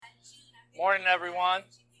Morning, everyone.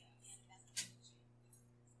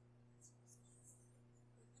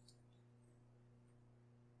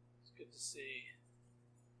 It's good to see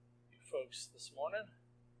you folks this morning.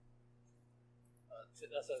 That's what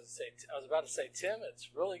I was about to say, Tim, it's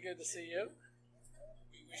really good to see you.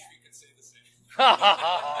 We wish we could say the same.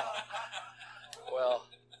 Well,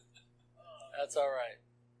 that's all right.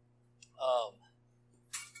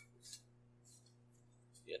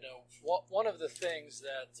 One of the things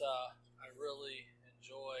that I really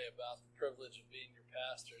enjoy about the privilege of being your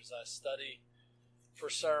pastor is I study for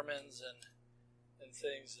sermons and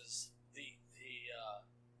things is the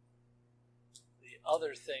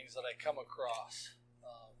other things that I come across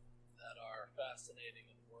that are fascinating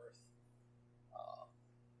and worth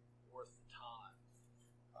the time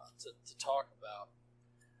to talk about.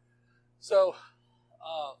 So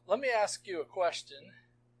let me ask you a question.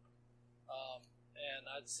 And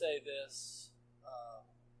I'd say this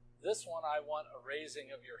one I want a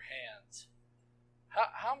raising of your hands.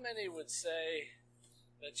 How many would say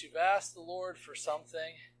that you've asked the Lord for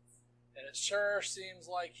something and it sure seems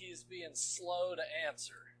like he's being slow to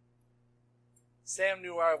answer? Sam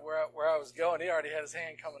knew where I was going. He already had his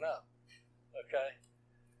hand coming up. Okay.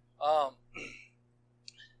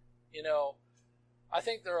 I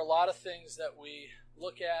think there are a lot of things that we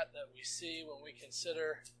look at, that we see when we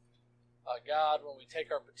consider God, when we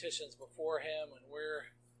take our petitions before him and we're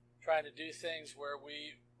trying to do things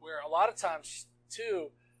where a lot of times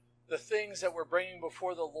too, the things that we're bringing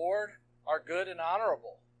before the Lord are good and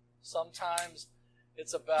honorable. Sometimes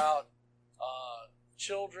it's about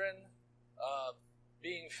children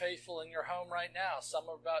being faithful in your home right now. Some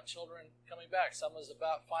are about children coming back. Some is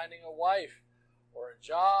about finding a wife or a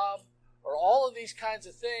job or all of these kinds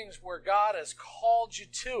of things where God has called you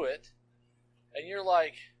to it and you're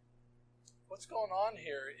like, what's going on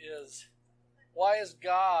here is, why is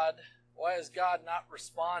God not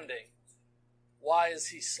responding? Why is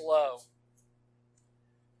he slow?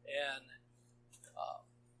 And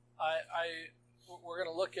we're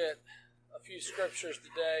going to look at a few scriptures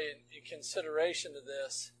today in consideration of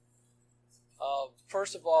this.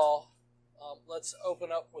 First of all, let's open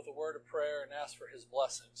up with a word of prayer and ask for his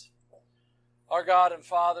blessings. Our God and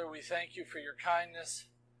Father, we thank you for your kindness.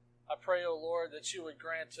 I pray, O Lord, that you would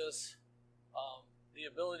grant us the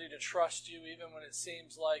ability to trust you even when it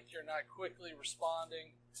seems like you're not quickly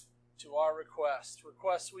responding to our requests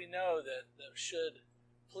we know that should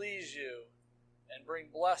please you and bring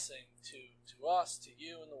blessing to us, to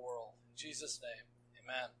you, and the world. In Jesus' name,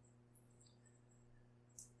 amen.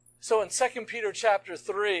 So in 2 Peter chapter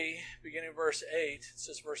 3, beginning verse 8, it's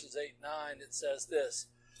just verses 8 and 9, it says this,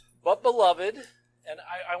 "But beloved," and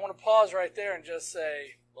I want to pause right there and just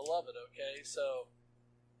say, beloved, okay? So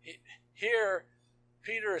here,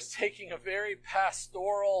 Peter is taking a very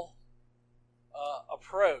pastoral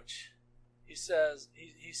approach. He says,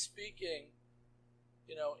 he's speaking,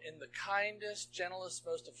 in the kindest, gentlest,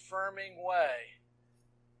 most affirming way.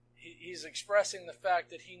 He's expressing the fact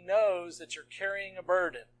that he knows that you're carrying a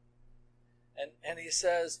burden. And he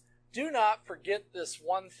says, do not forget this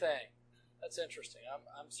one thing. That's interesting.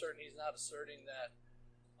 I'm certain he's not asserting that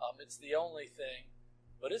it's the only thing,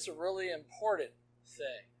 but it's a really important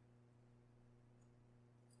thing.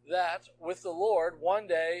 That with the Lord, one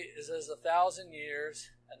day is as 1,000 years,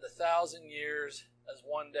 and 1,000 years as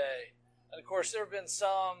one day. And of course, there have been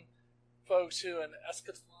some folks who, in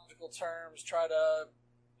eschatological terms, try to,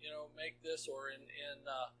 make this, or in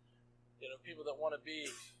people that want to be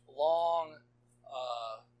long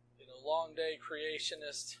day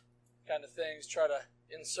creationist kind of things, try to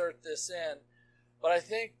insert this in. But I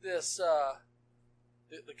think this,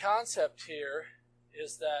 the concept here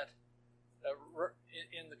is that.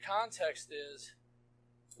 In the context is,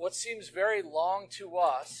 what seems very long to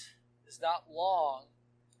us is not long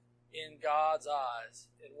in God's eyes,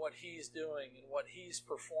 in what he's doing, in what he's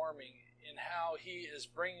performing, in how he is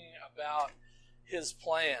bringing about his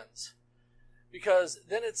plans. Because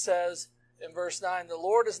then it says in verse 9, the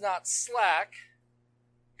Lord is not slack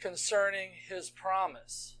concerning his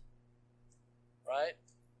promise. Right?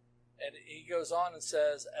 And he goes on and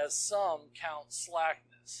says, as some count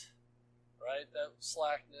slackness. Right? That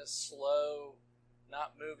slackness, slow,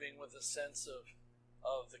 not moving with a sense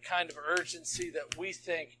of the kind of urgency that we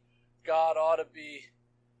think God ought to be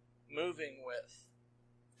moving with.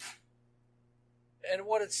 And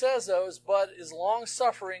what it says, though, is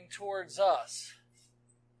long-suffering towards us.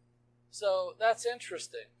 So that's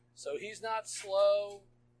interesting. So he's not slow.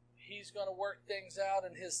 He's going to work things out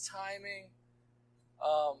in his timing.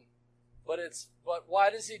 But why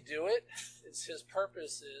does he do it? It's his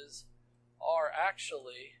purposes are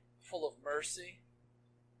actually full of mercy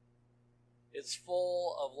It's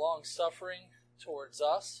full of long suffering towards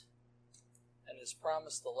us and his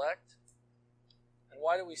promised elect. And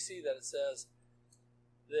why do we see that? It says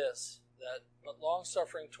this, that but long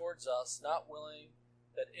suffering towards us, not willing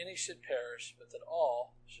that any should perish, but that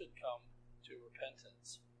all should come to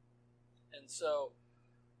repentance. And so,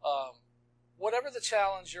 whatever the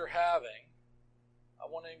challenge you're having, I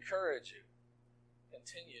want to encourage you,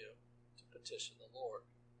 continue to petition the Lord.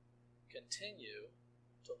 Continue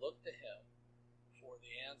to look to him for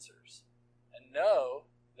the answers. And know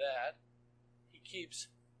that he keeps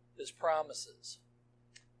his promises.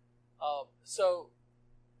 So,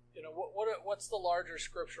 what's the larger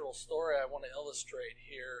scriptural story I want to illustrate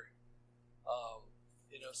here?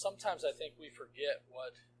 Sometimes I think we forget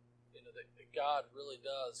what, that God really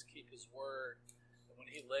does keep his word. And when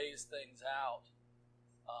he lays things out,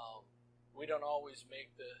 we don't always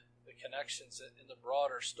make the connections in the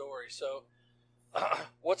broader story. So,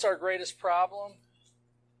 what's our greatest problem?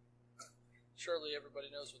 Surely everybody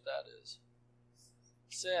knows what that is.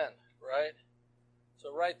 Sin, right?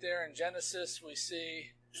 So right there in Genesis, we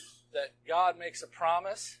see that God makes a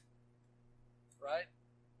promise, right?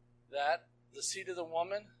 That the seed of the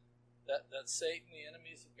woman, that Satan, the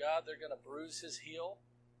enemies of God, they're going to bruise his heel,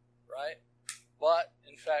 right? But,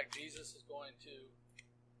 in fact, Jesus is going to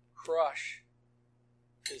crush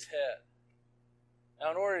his head.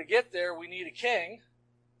 Now, in order to get there, we need a king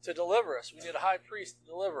to deliver us. We need a high priest to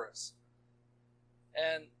deliver us.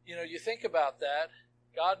 And, you think about that.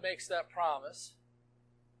 God makes that promise.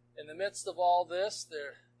 In the midst of all this,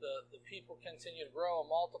 the people continue to grow and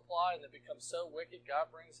multiply, and they become so wicked, God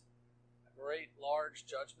brings a great, large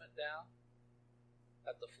judgment down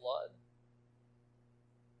at the flood.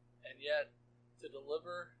 And yet, to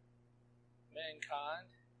deliver mankind,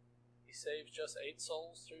 he saves just 8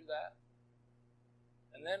 souls through that.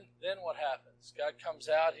 And then what happens? God comes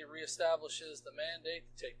out, he reestablishes the mandate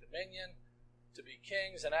to take dominion, to be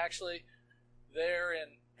kings, and actually there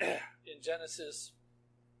in Genesis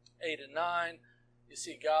 8 and 9, you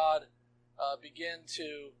see God begin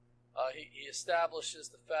to, he establishes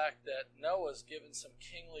the fact that Noah's given some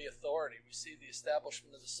kingly authority. We see the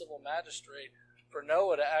establishment of the civil magistrate for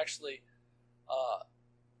Noah to actually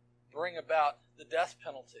bring about the death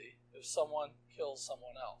penalty if someone kills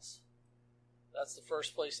someone else. That's the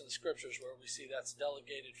first place in the scriptures where we see that's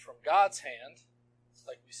delegated from God's hand,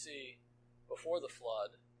 like we see before the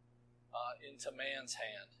flood, into man's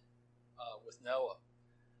hand with Noah.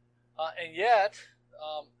 And yet,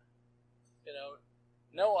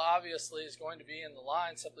 Noah obviously is going to be in the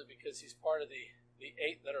line simply because he's part of the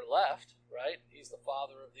 8 that are left, right? He's the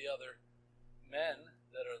father of the other men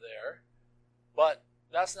that are there. But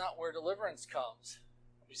that's not where deliverance comes.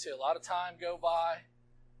 We see a lot of time go by,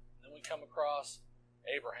 and then we come across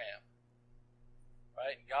Abraham,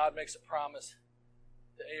 right? And God makes a promise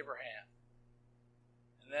to Abraham.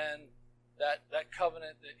 And then that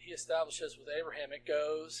covenant that he establishes with Abraham, it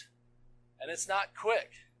goes, and it's not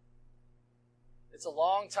quick. It's a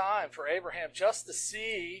long time for Abraham just to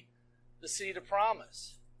see the seed of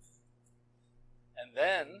promise. And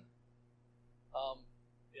then,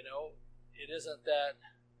 it isn't that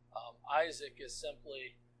Isaac is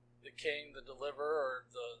simply the king, the deliverer, or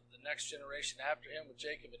the next generation after him with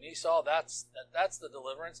Jacob and Esau. That's the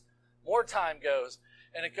deliverance. More time goes,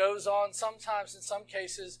 and it goes on sometimes, in some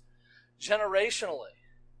cases, generationally.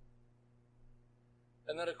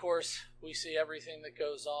 And then, of course, we see everything that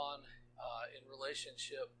goes on in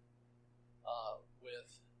relationship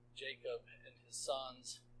with Jacob and his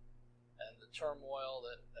sons, and the turmoil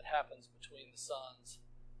that happens between the sons.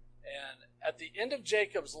 And at the end of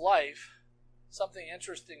Jacob's life, something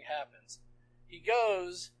interesting happens. He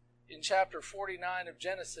goes in chapter 49 of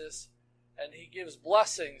Genesis, and he gives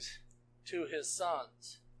blessings to his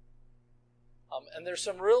sons. And there's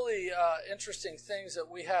some really interesting things that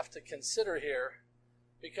we have to consider here,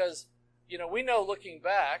 because, we know looking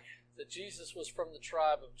back that Jesus was from the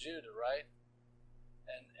tribe of Judah, right?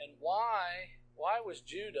 And why was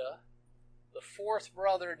Judah the 4th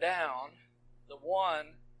brother down, the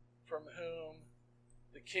one from whom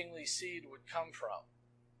the kingly seed would come from?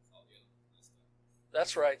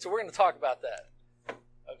 That's right. So we're going to talk about that.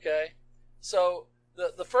 Okay? So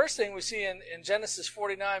the first thing we see in Genesis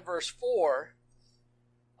 49 verse 4,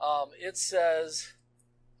 it says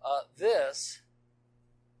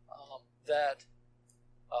that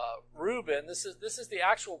Reuben, this is the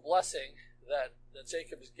actual blessing that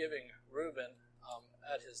Jacob is giving Reuben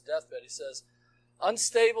at his deathbed. He says,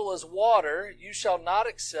 "Unstable as water, you shall not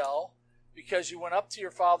excel, because you went up to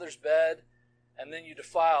your father's bed, and then you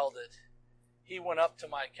defiled it. He went up to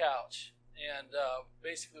my couch." And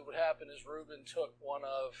basically what happened is Reuben took one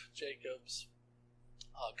of Jacob's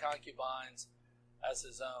concubines as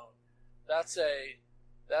his own. That's a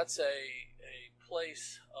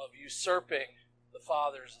place of usurping the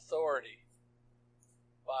father's authority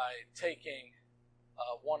by taking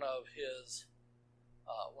one of his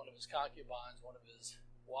concubines, one of his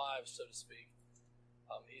wives, so to speak.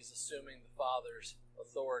 He's assuming the father's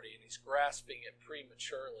authority, and he's grasping it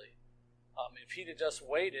prematurely. If he'd have just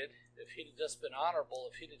waited, if he'd have just been honorable,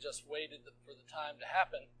 if he'd have just waited for the time to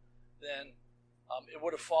happen, then it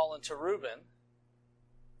would have fallen to Reuben.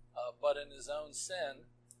 But in his own sin,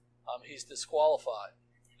 he's disqualified.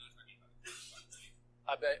 You're not talking about the concubine,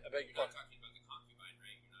 right? I beg your You're not pardon. talking about the concubine,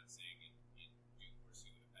 right? You're not saying in due course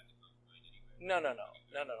he would have had the concubine anyway. No.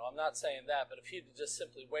 I'm not saying that. But if he'd just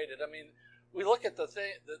simply waited, I mean, we look at the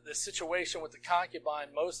situation with the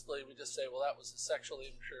concubine. Mostly, we just say, well, that was a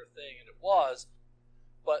sexually impure thing, and it was.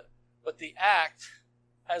 But the act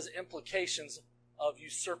has implications of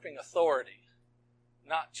usurping authority,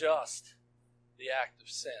 not just the act of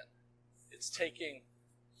sin. It's taking,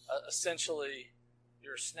 essentially,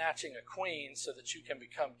 you're snatching a queen so that you can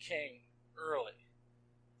become king early.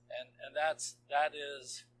 And that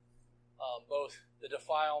is both the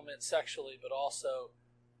defilement sexually, but also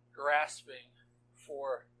grasping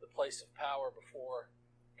for the place of power before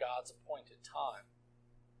God's appointed time.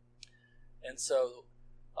 And so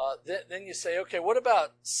then you say, okay, what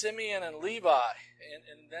about Simeon and Levi?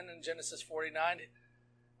 And then in Genesis 49,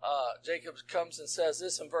 Jacob comes and says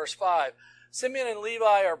this in verse 5. Simeon and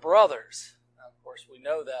Levi are brothers. Now, of course, we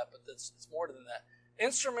know that, but it's more than that.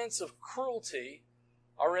 Instruments of cruelty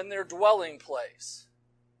are in their dwelling place.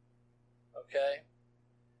 Okay?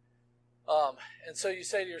 And so you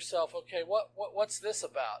say to yourself, okay, what's this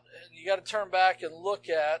about? And you got to turn back and look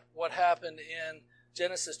at what happened in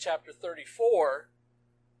Genesis chapter 34,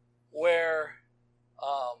 where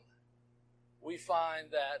we find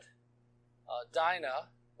that Dinah,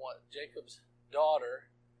 Jacob's daughter,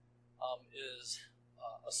 is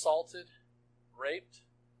assaulted, raped,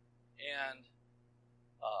 and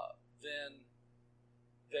then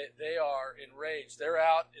they are enraged. They're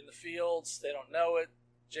out in the fields. They don't know it.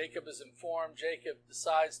 Jacob is informed. Jacob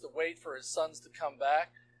decides to wait for his sons to come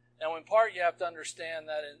back. Now, in part, you have to understand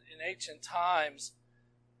that in ancient times,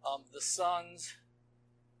 the sons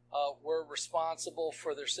were responsible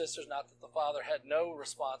for their sisters. Not that the father had no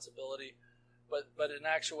responsibility, but in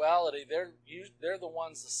actuality, they're the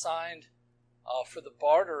ones assigned for the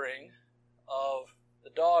bartering of the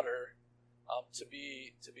daughter to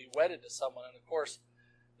be wedded to someone. And of course,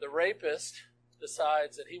 the rapist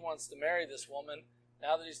decides that he wants to marry this woman.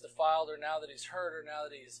 Now that he's defiled her, now that he's hurt her, now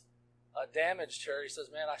that he's damaged her, he says,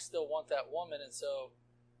 man, I still want that woman. And so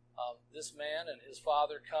this man and his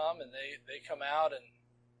father come, and they come out, and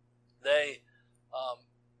they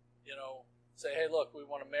say, hey, look, we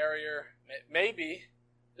want to marry her. Maybe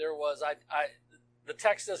there was, the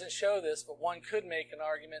text doesn't show this, but one could make an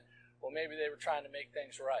argument, well, maybe they were trying to make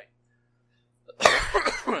things right.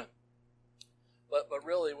 But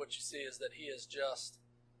really what you see is that he is just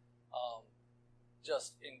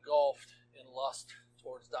engulfed in lust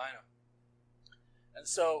towards Dinah. And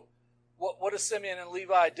so what does Simeon and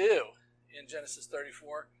Levi do in Genesis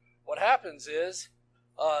 34? What happens is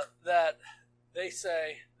that they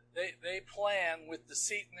say, they plan with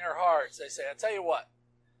deceit in their hearts. They say, I tell you what,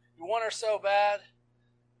 you want her so bad,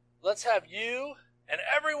 let's have you and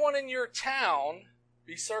everyone in your town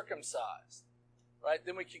be circumcised. Right?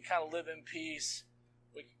 Then we can kind of live in peace.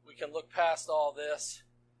 We can look past all this.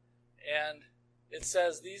 And it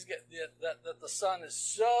says that the son is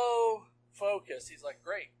so focused. He's like,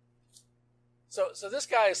 great. So this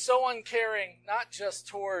guy is so uncaring, not just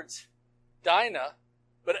towards Dinah,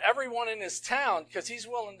 but everyone in his town, because he's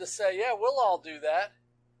willing to say, yeah, we'll all do that,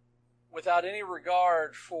 without any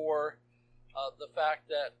regard for the fact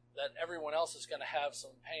that everyone else is going to have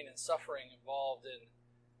some pain and suffering involved in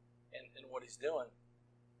what he's doing.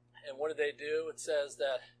 And what do? It says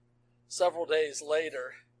that several days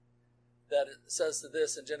later, that it says to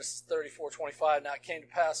this in Genesis 34:25, now it came to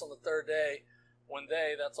pass on the third day when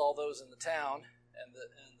that's all those in the town, and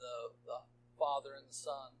the father and the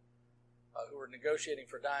son who were negotiating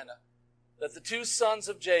for Dinah, that the two sons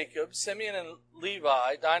of Jacob, Simeon and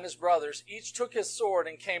Levi, Dinah's brothers, each took his sword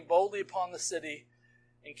and came boldly upon the city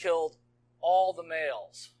and killed all the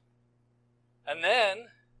males. And then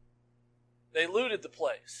they looted the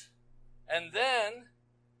place. And then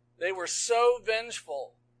they were so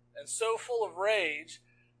vengeful and so full of rage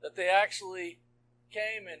that they actually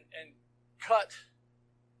came and cut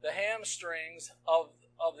the hamstrings of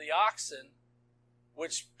the oxen,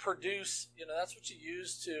 which produce, that's what you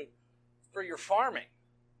use to for your farming,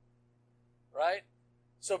 right?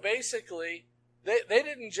 So basically, they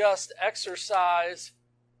didn't just exercise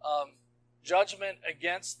judgment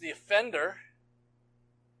against the offender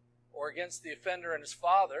or against the offender and his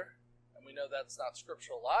father, and we know that's not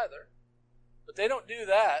scriptural either, but they don't do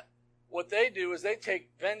that. What they do is they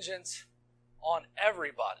take vengeance on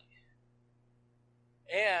everybody.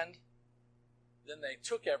 And then they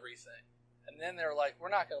took everything. And then they're like, we're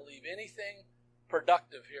not going to leave anything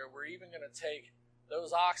productive here. We're even going to take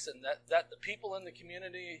those oxen that the people in the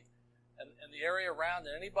community and the area around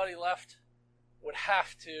and anybody left would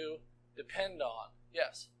have to depend on.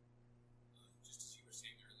 Yes? Just as you were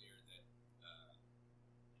saying earlier that,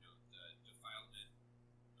 the defilement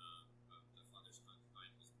of the father's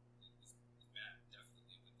concubine was bad,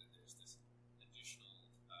 definitely, but then there's this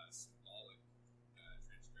additional symbolic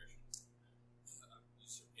transgression,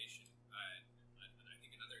 usurpation. And I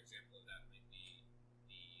think another example of that might be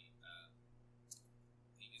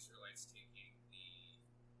the Israelites taking the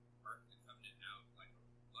Ark of the Covenant out like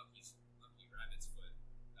a lucky rabbit's foot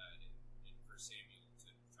in 1 Samuel to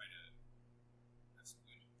try to have some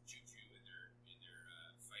good juju in their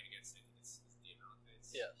fight against it. It's the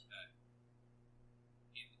Amalekites. Yes.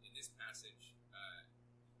 In this passage,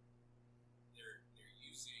 they're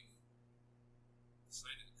using the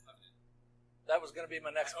sign of the covenant. That was going to be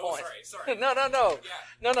my next point. Sorry. No. Yeah.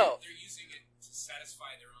 No. They're using it to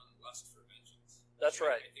satisfy their own lust for vengeance. That's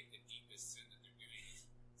right. I think the deepest sin that they're doing is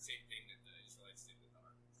the same thing that the Israelites did with the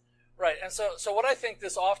Ark. Right, and so what I think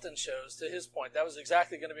this often shows, to his point, that was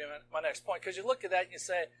exactly going to be my next point, because you look at that and you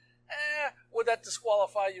say, would that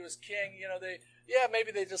disqualify you as king?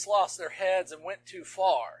 Maybe they just lost their heads and went too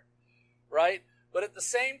far, right? But at the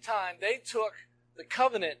same time, they took the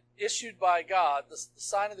covenant issued by God, the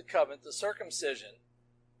sign of the covenant, the circumcision,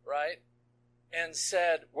 right, and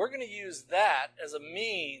said, we're going to use that as a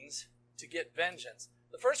means to get vengeance.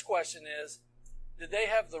 The first question is, did they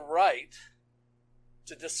have the right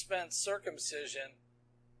to dispense circumcision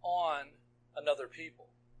on another people?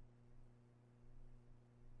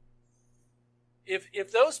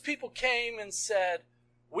 If those people came and said,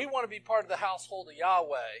 we want to be part of the household of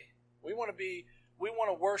Yahweh, we want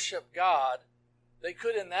to worship God, they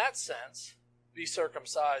could in that sense be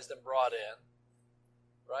circumcised and brought in,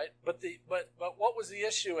 right? But what was the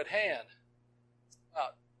issue at hand?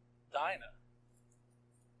 Dinah,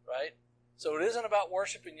 right? So it isn't about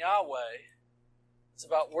worshiping Yahweh. It's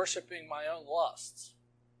about worshiping my own lusts.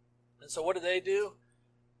 And so what do?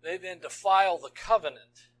 They then defile the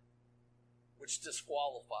covenant, which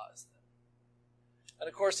disqualifies them. And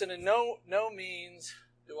of course, in no means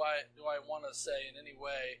do I want to say in any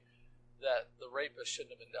way that the rapist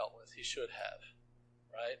shouldn't have been dealt with. He should have,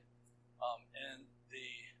 right? And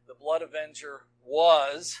the blood avenger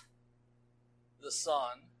was the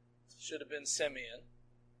son. Should have been Simeon,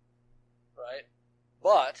 right?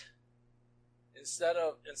 But instead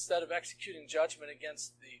of executing judgment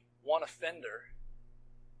against the one offender,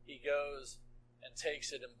 he goes and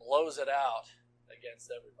takes it and blows it out against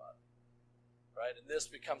everybody, right? And this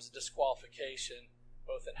becomes a disqualification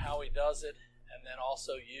both in how he does it and then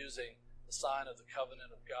also using the sign of the covenant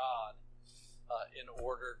of God in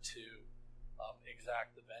order to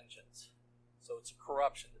exact the vengeance. So it's a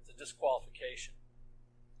corruption. It's a disqualification.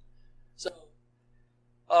 So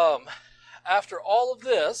after all of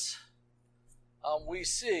this, we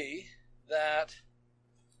see that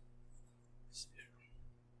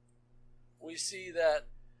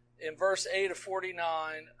in verse 8 of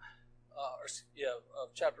 49,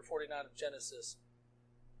 of chapter 49 of Genesis,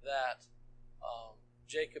 that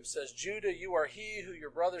Jacob says, Judah, you are he who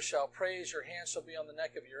your brothers shall praise. Your hand shall be on the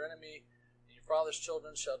neck of your enemy, and your father's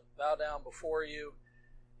children shall bow down before you.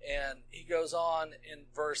 And he goes on in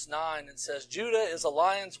verse 9 and says, Judah is a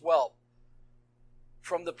lion's whelp.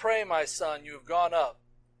 From the prey, my son, you have gone up.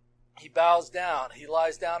 He bows down. He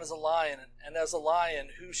lies down as a lion, and as a lion,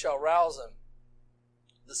 who shall rouse him?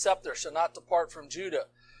 The scepter shall not depart from Judah,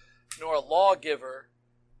 nor a lawgiver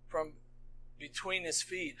from between his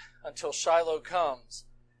feet until Shiloh comes.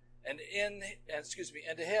 And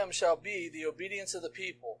to him shall be the obedience of the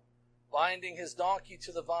people, binding his donkey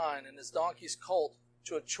to the vine, and his donkey's colt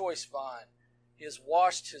to a choice vine. He has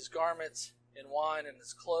washed his garments in wine, and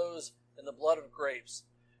his clothes in the blood of grapes.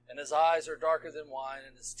 And his eyes are darker than wine,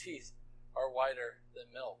 and his teeth are whiter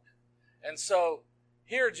than milk. And so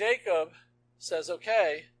here Jacob says,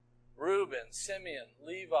 okay, Reuben, Simeon,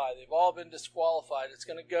 Levi, they've all been disqualified. It's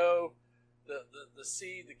going to go, the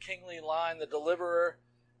seed, the kingly line, the deliverer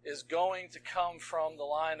is going to come from the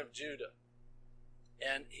line of Judah.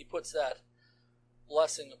 And he puts that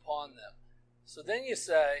blessing upon them. So then you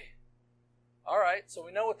say, All right, so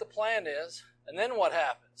we know what the plan is, and then what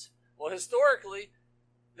happens? Well, historically,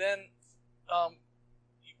 then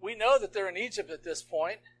we know that they're in Egypt at this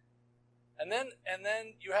point, and then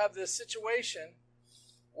you have this situation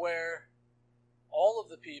where all of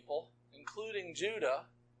the people, including Judah,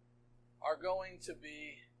 are going to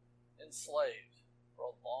be enslaved for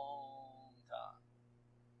a long time.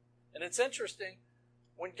 And it's interesting,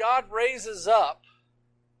 when God raises up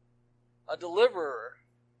a deliverer,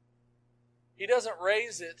 He doesn't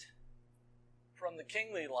raise it from the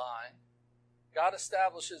kingly line. God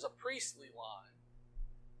establishes a priestly line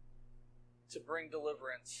to bring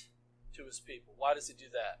deliverance to His people. Why does He do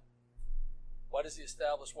that? Why does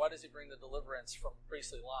He bring the deliverance from the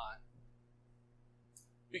priestly line?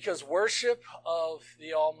 Because worship of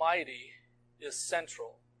the Almighty is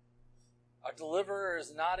central. Our deliverer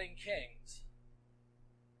is not in kings.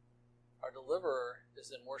 Our deliverer is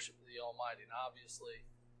in worship of the Almighty. And obviously,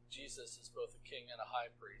 Jesus is both a king and a high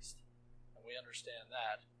priest. And we understand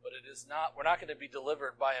that. But it is not, we're not going to be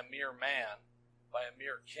delivered by a mere man, by a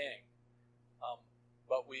mere king.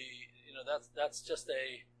 But that's just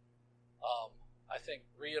I think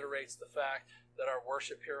reiterates the fact that our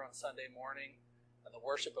worship here on Sunday morning and the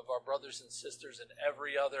worship of our brothers and sisters in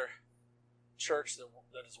every other church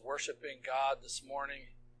that is worshiping God this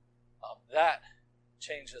morning, that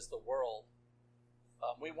changes the world.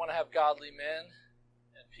 We want to have godly men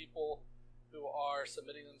and people who are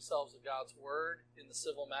submitting themselves to God's word in the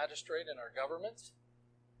civil magistrate and our governments,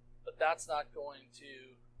 but that's not going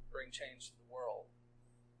to bring change to the world.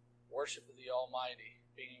 Worship of the Almighty,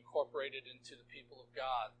 being incorporated into the people of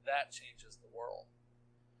God, that changes the world.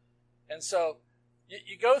 And so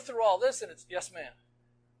you go through all this and it's, yes ma'am.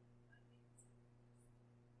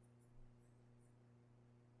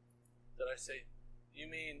 Did I say, you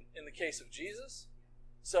mean in the case of Jesus?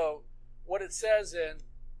 So what it says in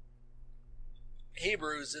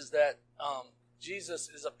Hebrews is that Jesus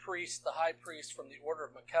is a priest, the high priest from the order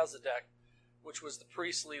of Melchizedek, which was the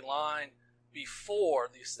priestly line before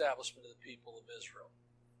the establishment of the people of Israel.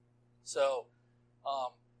 So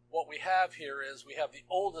what we have here is we have the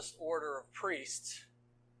oldest order of priests.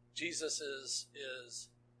 Jesus is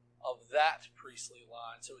of that priestly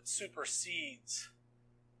line, so it supersedes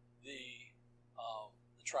the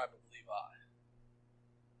tribe of Levi.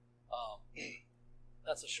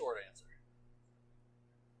 That's a short answer.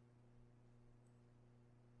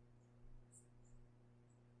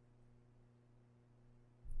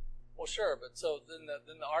 Well, sure, but so then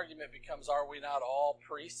the argument becomes: are we not all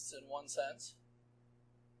priests in one sense,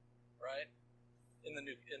 right? In the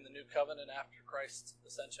new covenant after Christ's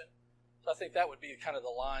ascension. So I think that would be kind of the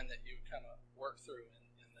line that you kind of work through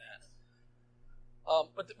in that.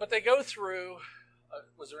 But they go through.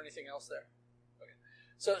 Was there anything else there? Okay.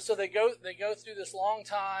 So they go through this long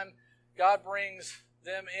time. God brings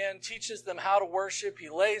them in, teaches them how to worship. He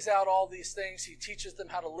lays out all these things. He teaches them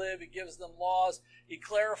how to live. He gives them laws. He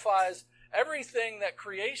clarifies everything that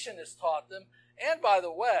creation has taught them. And by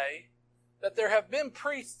the way, that there have been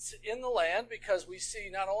priests in the land, because we see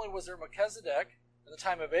not only was there Melchizedek in the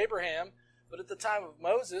time of Abraham, but at the time of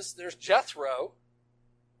Moses, there's Jethro,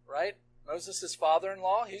 right? Moses'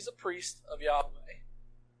 father-in-law. He's a priest of Yahweh.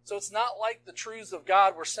 So it's not like the truths of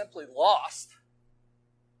God were simply lost,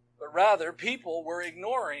 but rather people were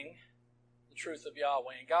ignoring the truth of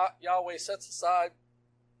Yahweh. And Yahweh sets aside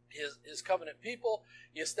his covenant people.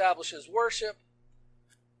 He establishes worship,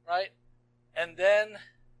 right? And then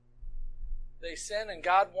they sin, and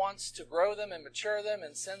God wants to grow them and mature them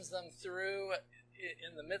and sends them through,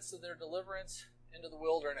 in the midst of their deliverance, into the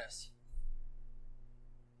wilderness.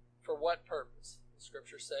 For what purpose? The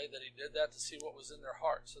scriptures say that He did that to see what was in their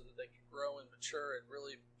heart, so that they could grow and mature and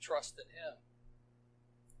really trust in Him.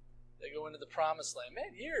 They go into the promised land.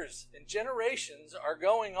 Man, years and generations are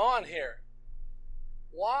going on here.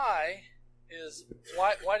 Why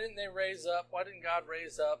didn't they raise up? Why didn't God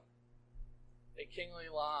raise up a kingly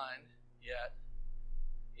line yet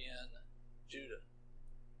in Judah?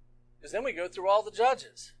 Because then we go through all the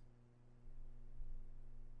judges.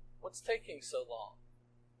 What's taking so long?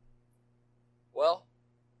 Well,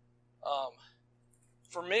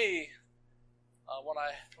 for me,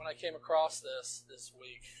 when I came across this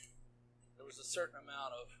week, there was a certain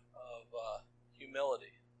amount of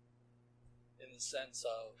humility, in the sense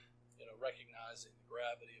of recognizing the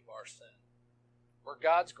gravity of our sin. Where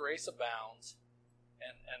God's grace abounds,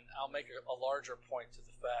 and I'll make a larger point to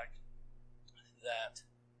the fact that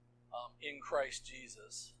in Christ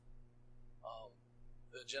Jesus,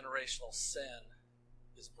 the generational sin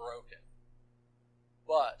is broken.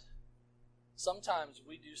 But sometimes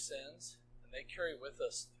we do sins, and they carry with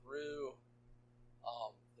us through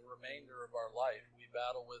the remainder of our life. We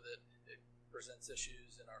battle with it. It presents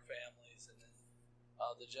issues in our families and in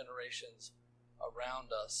the generations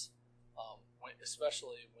around us,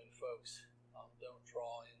 especially when folks don't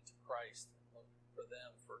draw into Christ and look to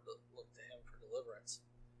Him for deliverance.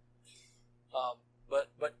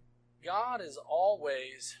 But God is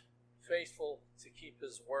always faithful to keep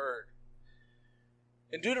His word.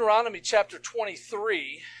 In Deuteronomy chapter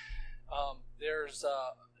 23,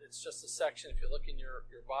 it's just a section. If you look in your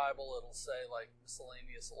Bible, it'll say like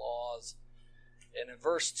miscellaneous laws. And in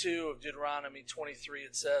verse 2 of Deuteronomy 23,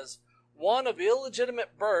 it says, "One of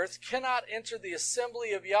illegitimate birth cannot enter the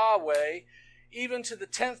assembly of Yahweh, even to the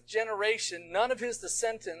 10th generation. None of his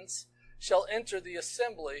descendants shall enter the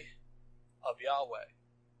assembly of Yahweh."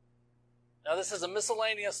 Now, this is a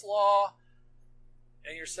miscellaneous law,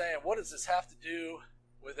 and you're saying, what does this have to do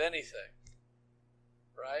with anything?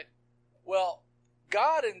 Right? Well,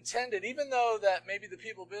 God intended, even though that maybe the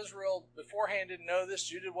people of Israel beforehand didn't know this,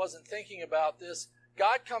 Judah wasn't thinking about this,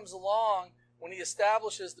 God comes along when He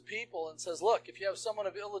establishes the people and says, look, if you have someone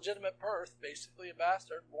of illegitimate birth, basically a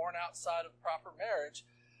bastard, born outside of proper marriage,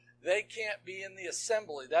 they can't be in the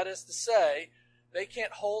assembly. That is to say, they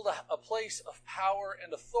can't hold a place of power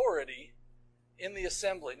and authority in the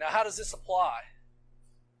assembly. Now, how does this apply?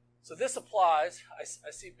 So this applies,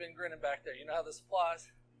 I see Ben grinning back there. You know how this applies?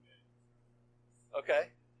 Okay.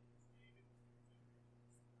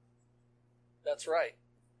 That's right.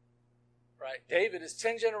 Right. David is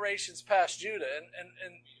 10 generations past Judah.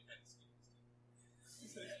 And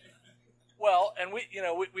well, and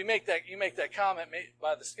we make that, you make that comment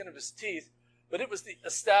by the skin of his teeth, but it was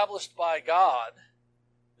established by God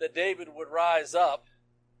that David would rise up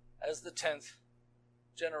as the 10th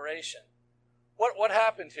generation. What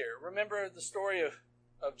happened here? Remember the story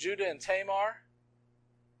of Judah and Tamar?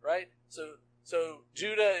 Right? So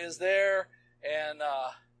Judah is there, and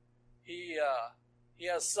he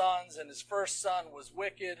has sons, and his first son was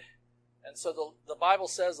wicked, and so the Bible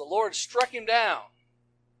says the Lord struck him down,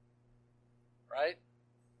 right?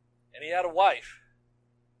 And he had a wife,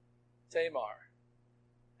 Tamar.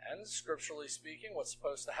 And scripturally speaking, what's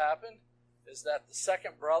supposed to happen is that the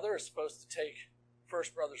second brother is supposed to take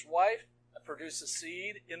first brother's wife and produce a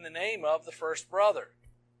seed in the name of the first brother,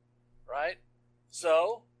 right?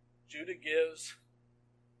 So Judah gives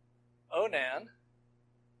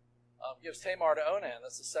Tamar to Onan.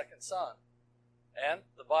 That's the second son. And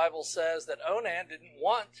the Bible says that Onan didn't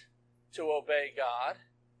want to obey God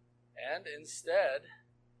and instead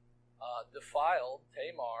defiled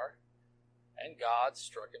Tamar, and God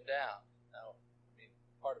struck him down. Now, I mean,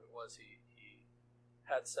 part of it was he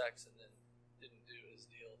had sex and then didn't do his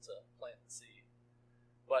deal to plant the seed.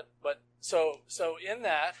 But so in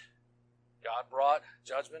that, God brought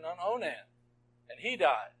judgment on Onan, and he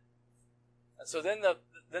died. And so then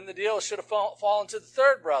the deal should have fallen to the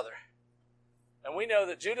third brother. And we know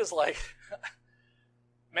that Judah's like,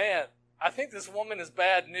 man, I think this woman is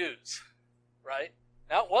bad news, right?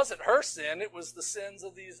 Now, it wasn't her sin, it was the sins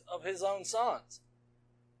of his own sons,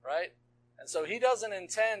 right? And so he doesn't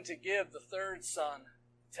intend to give the third son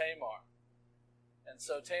Tamar. And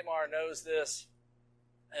so Tamar knows this,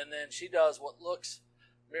 and then she does what looks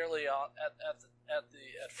merely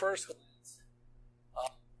at first glance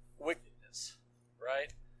wickedness,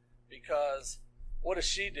 right? Because what does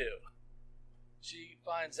she do? She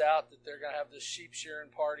finds out that they're going to have this sheep shearing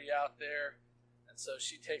party out there, and so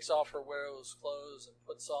she takes off her widow's clothes and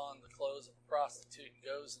puts on the clothes of a prostitute and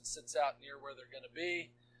goes and sits out near where they're going to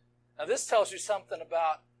be. Now this tells you something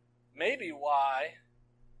about maybe why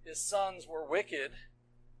his sons were wicked,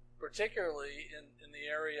 particularly in the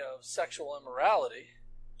area of sexual immorality.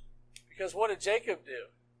 Because what did Jacob do?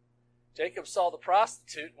 Jacob saw the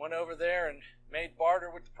prostitute, went over there and made barter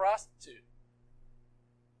with the prostitute.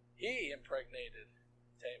 He impregnated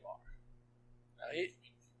Tamar. Now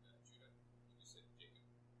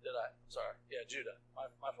Sorry. Yeah, Judah.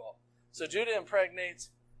 My fault. So Judah impregnates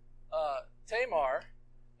Tamar,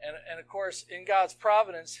 and of course, in God's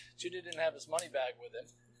providence, Judah didn't have his money bag with him.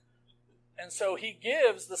 And so he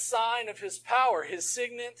gives the sign of his power, his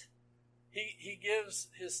signet. He gives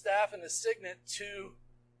his staff and his signet to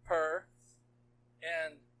her,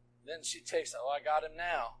 and then she takes, I got him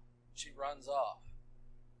now. She runs off.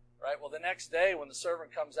 Right? Well, the next day when the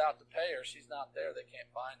servant comes out to pay her, she's not there. They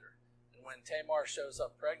can't find her. And when Tamar shows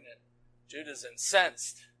up pregnant, Judah's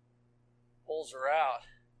incensed, pulls her out,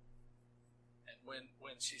 and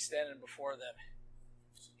when she's standing before them,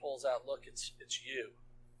 she pulls out, look, it's you.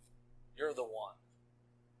 You're the one.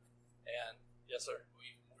 And, yes, sir?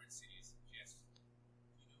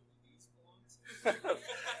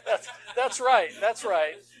 That's right.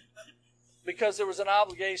 because there was an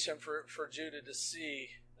obligation for Judah to see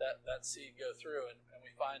that seed go through. And we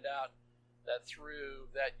find out that through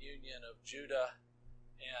that union of Judah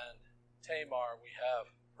and Tamar, we have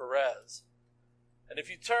Perez. And if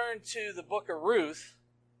you turn to the book of Ruth,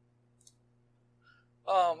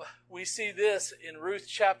 we see this in Ruth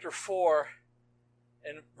chapter 4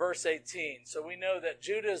 and verse 18. So we know that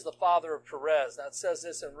Judah is the father of Perez. Now it says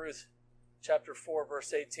this in Ruth chapter 4,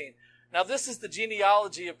 verse 18. Now this is the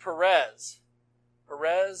genealogy of Perez.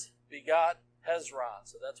 Perez begot Hezron.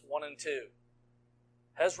 So that's 1 and 2.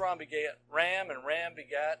 Hezron begat Ram, and Ram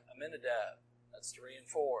begat Amminadab. That's 3 and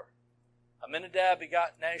 4. Amminadab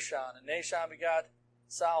begot Nahshon, and Nahshon begot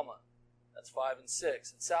Salmon. That's 5 and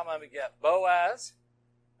 6. And Salmon begat Boaz,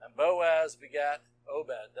 and Boaz begat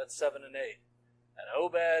Obed. That's 7 and 8. And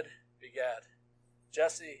Obed begat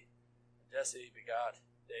Jesse, and Jesse begot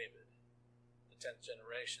David, the 10th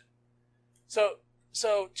generation. So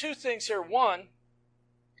two things here. One,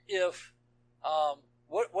 if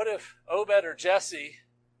what if Obed or Jesse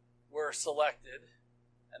were selected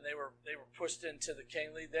and they were pushed into the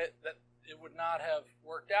kingly? That it would not have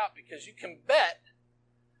worked out, because you can bet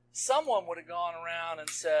someone would have gone around and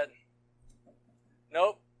said,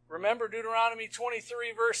 nope, remember Deuteronomy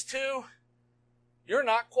 23 verse 2? You're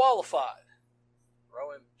not qualified.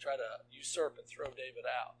 Try to usurp and throw David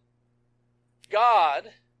out.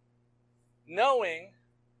 God, knowing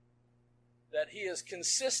that he is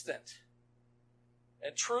consistent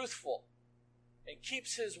and truthful and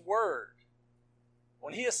keeps his word,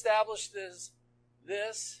 when he established this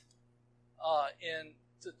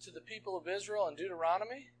to the people of Israel in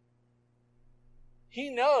Deuteronomy, he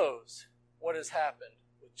knows what has happened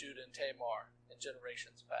with Judah and Tamar in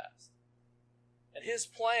generations past. And his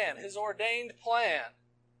plan, his ordained plan,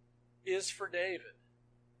 is for David.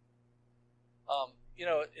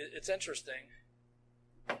 It's interesting.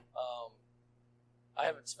 I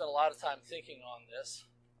haven't spent a lot of time thinking on this,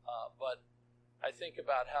 but I think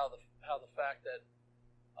about how the fact that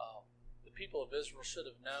the people of Israel should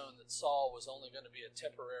have known that Saul was only going to be a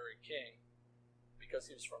temporary king because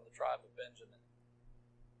he was from the tribe of Benjamin,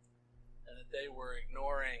 and that they were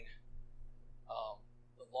ignoring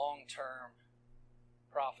the long-term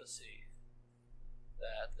prophecy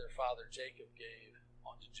that their father Jacob gave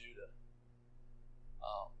onto Judah.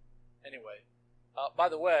 By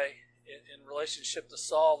the way, in relationship to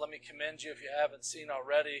Saul, let me commend you if you haven't seen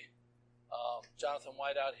already. Jonathan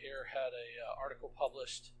Whiteout here had an article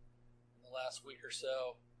published in the last week or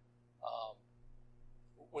so.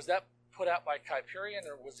 Was that put out by Kyperian,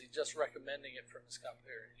 or was he just recommending it from his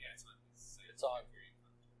Kyperian? Yeah, it's on.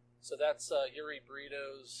 So that's Yuri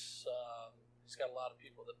Burritos. He's got a lot of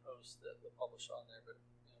people that post that publish on there, but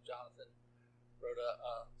Jonathan wrote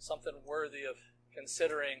something worthy of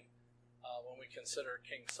considering when we consider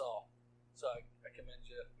King Saul. So I commend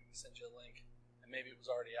you. We can send you a link, and maybe it was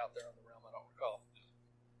already out there on the Realm. I don't recall.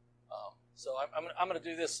 So I'm going to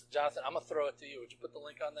do this, Jonathan. I'm going to throw it to you. Would you put the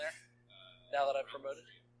link on there now that I've promoted?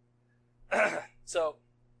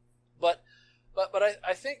 But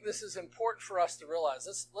I think this is important for us to realize.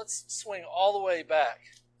 Let's swing all the way back,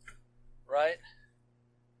 right?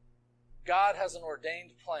 God has an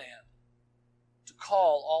ordained plan to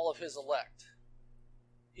call all of his elect.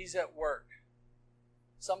 He's at work.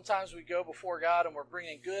 Sometimes we go before God and we're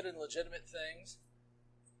bringing good and legitimate things,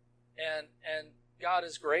 and God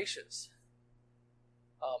is gracious.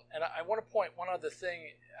 And I want to point one other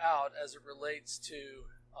thing out as it relates to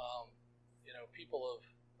people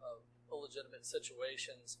of illegitimate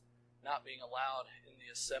situations not being allowed in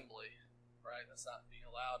the assembly, right? That's not being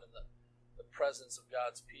allowed in the presence of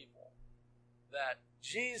God's people. That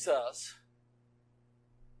Jesus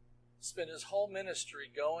spent his whole ministry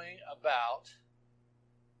going about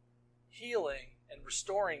healing and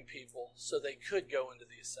restoring people so they could go into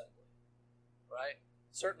the assembly, right?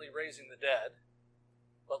 Certainly raising the dead,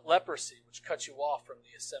 but leprosy, which cuts you off from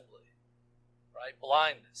the assembly, right?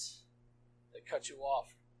 Blindness that cuts you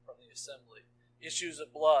off from the assembly. Issues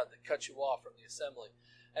of blood that cut you off from the assembly.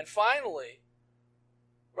 And finally,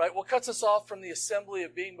 right, what cuts us off from the assembly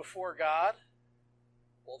of being before God?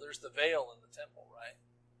 Well, there's the veil in the temple, right?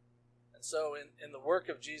 And so in the work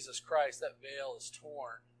of Jesus Christ, that veil is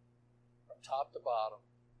torn from top to bottom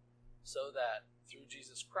so that through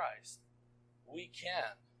Jesus Christ, we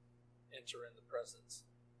can enter in the presence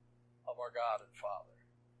of our God and Father.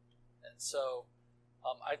 And so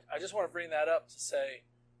I just want to bring that up to say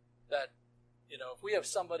that, if we have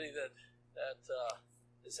somebody that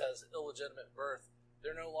has illegitimate birth,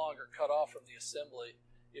 they're no longer cut off from the assembly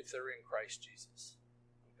if they're in Christ Jesus.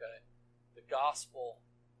 Okay? The gospel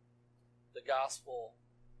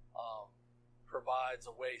provides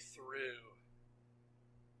a way through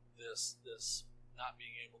this not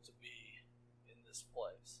being able to be in this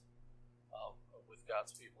place with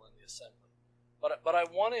God's people in the assembly. But I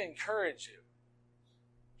want to encourage you.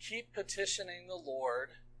 Keep petitioning the Lord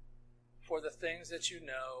for the things that you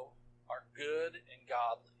know are good and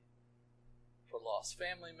godly. For lost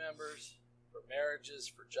family members, for marriages,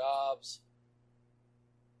 for jobs.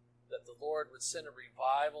 That the Lord would send a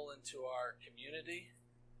revival into our community.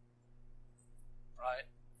 Right?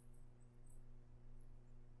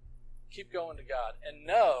 Keep going to God. And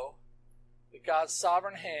know that God's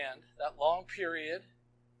sovereign hand, that long period,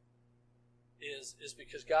 is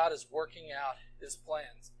because God is working out His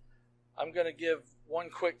plans. I'm going to give one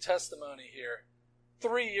quick testimony here.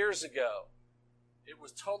 3 years ago, it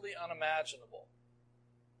was totally unimaginable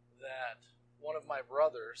that one of my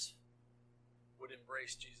brothers would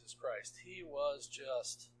embrace Jesus Christ. He was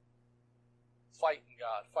just fighting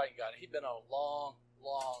God. He'd been on a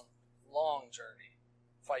long journey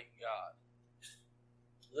fighting God,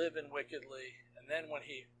 living wickedly. And then when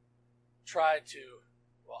he tried to,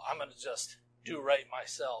 I'm going to just do right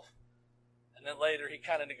myself. And then later he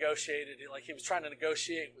kind of negotiated, like he was trying to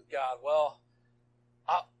negotiate with God. Well,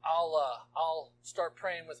 I'll start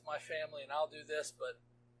praying with my family and I'll do this, but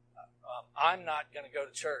I'm not going to go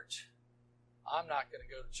to church. I'm not going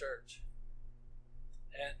to go to church.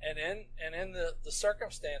 And in the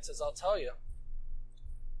circumstances, I'll tell you,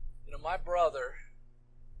 my brother,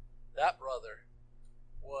 that brother,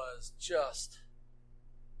 was just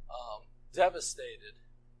devastated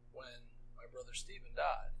when my brother Stephen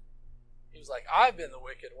died. He was like, I've been the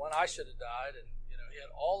wicked one. I should have died. And, he had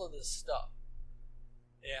all of this stuff.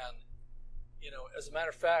 And, as a matter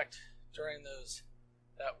of fact, during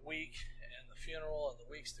that week and the funeral and the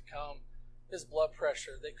weeks to come, his blood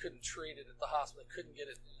pressure, they couldn't treat it at the hospital. They couldn't get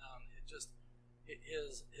it down.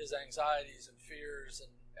 His anxieties and fears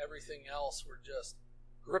and everything else were just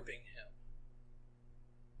gripping him.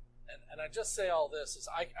 And I just say all this is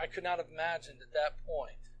I could not have imagined at that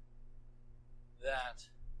point that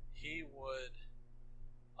he would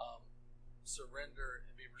surrender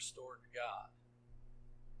and be restored to God.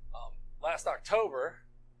 Last October,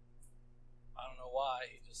 I don't know why,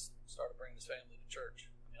 he just started bringing his family to church.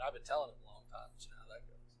 I've been telling him a long time, but you know how that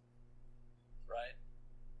goes. Right?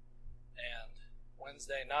 And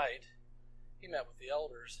Wednesday night, he met with the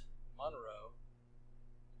elders in Monroe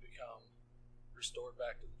to become restored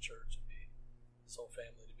back to the church and be his whole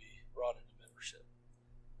family to be brought into membership.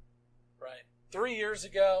 Right? 3 years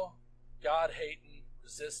ago, God-hating,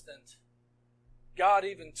 resistant. God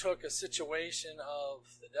even took a situation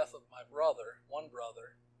of the death of my brother, one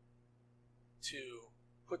brother, to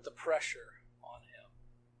put the pressure on him.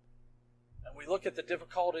 And we look at the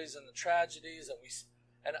difficulties and the tragedies,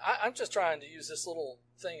 and I'm just trying to use this little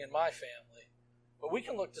thing in my family, but we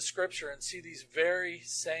can look to Scripture and see these very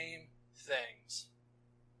same things,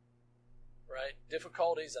 right?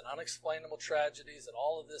 Difficulties and unexplainable tragedies and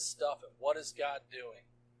all of this stuff, and what is God doing,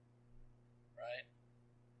 right?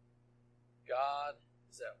 God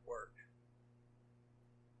is at work.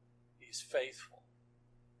 He's faithful.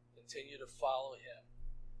 Continue to follow Him,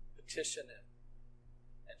 petition Him,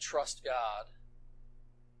 and trust God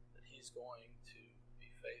that He's going to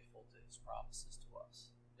be faithful to His promises to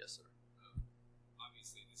us. Yes, sir.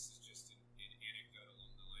 Obviously, this is just an anecdote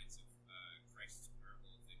along the lines of Christ's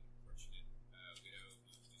parable of the unfortunate widow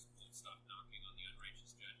who just won't stop knocking on the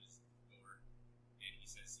unrighteous judge's door. And he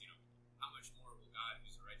says, how much more will God,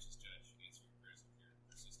 who's a righteous judge, answer your prayers if you're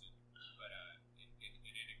persistent? But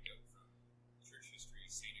an anecdote from church history,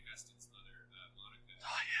 St. Augustine's mother, Monica,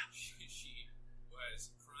 she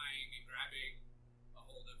was crying and grabbing a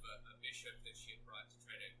hold of a bishop that she had brought to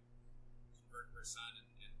try to convert her son, and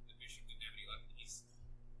the bishop didn't have any luck. And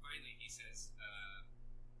finally he says,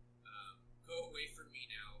 go away from me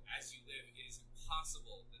now. As you live, it is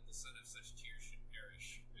impossible that the son of such tears should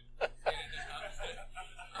perish. And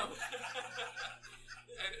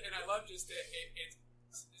I love just that it's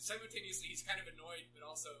simultaneously he's kind of annoyed, but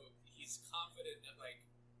also he's confident that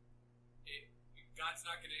God's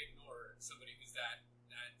not going to ignore somebody who's that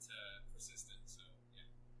persistent. So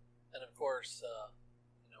yeah. And of course,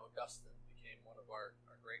 Augustine became one of our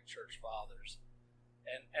great church fathers.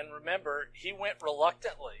 And remember, he went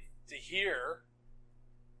reluctantly to hear.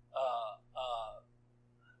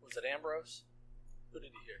 Was it Ambrose? Who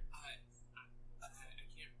did he hear? I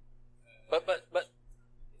can't. But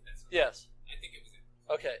yes. I think it was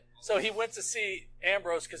Ambrose. Okay, so he went to see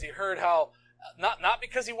Ambrose because he heard how, not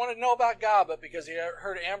because he wanted to know about God, but because he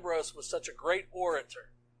heard Ambrose was such a great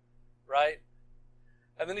orator, right?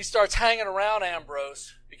 And then he starts hanging around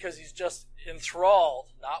Ambrose because he's just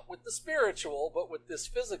enthralled, not with the spiritual, but with this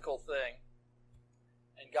physical thing.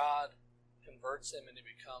 And God converts him, and he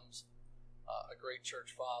becomes a great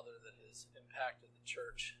church father that has impacted the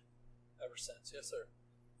church ever since. Yes, sir.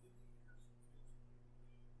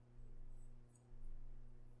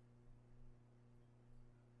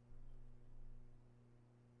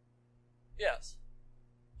 Yes.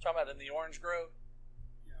 Talking about in the orange grove?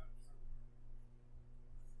 Yeah.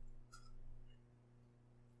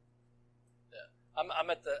 I'm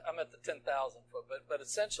at the 10,000 foot, but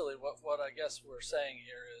essentially what I guess we're saying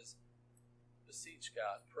here is beseech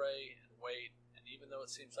God, pray and wait, and even though it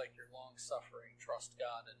seems like you're long suffering, trust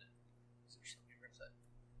God in it. Is there something you're going to say?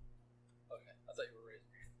 Okay, I thought you were raising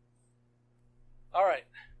your hand. All right.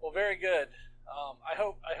 Well, very good. I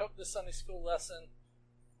hope this Sunday school lesson.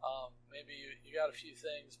 Maybe you got a few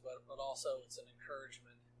things, but also it's an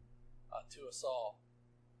encouragement to us all.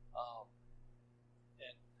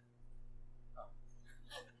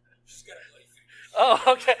 She's got a bloody finger. Oh,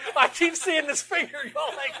 okay. I keep seeing this finger go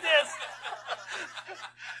like this.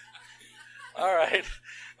 All right.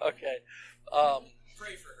 Okay.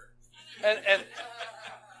 Pray for her.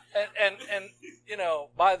 And you know,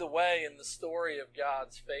 by the way, in the story of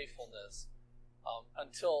God's faithfulness,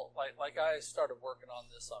 until like I started working on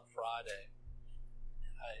this on Friday,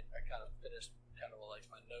 I kind of finished kind of like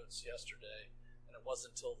my notes yesterday, and it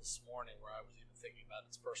wasn't until this morning where I was even thinking about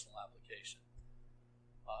its personal application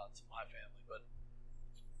to my family. But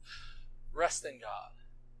rest in God,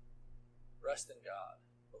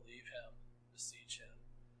 believe Him, beseech Him,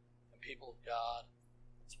 and people of God,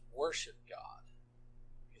 let's worship God,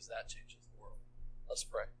 because that changes the world. Let's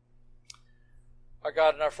pray. Our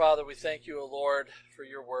God and our Father, we thank you, O Lord, for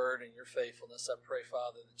your word and your faithfulness. I pray,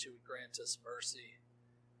 Father, that you would grant us mercy.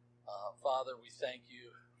 Father, we thank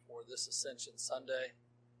you for this Ascension Sunday.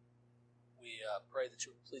 We pray that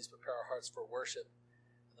you would please prepare our hearts for worship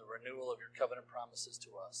and the renewal of your covenant promises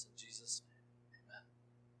to us. In Jesus' name.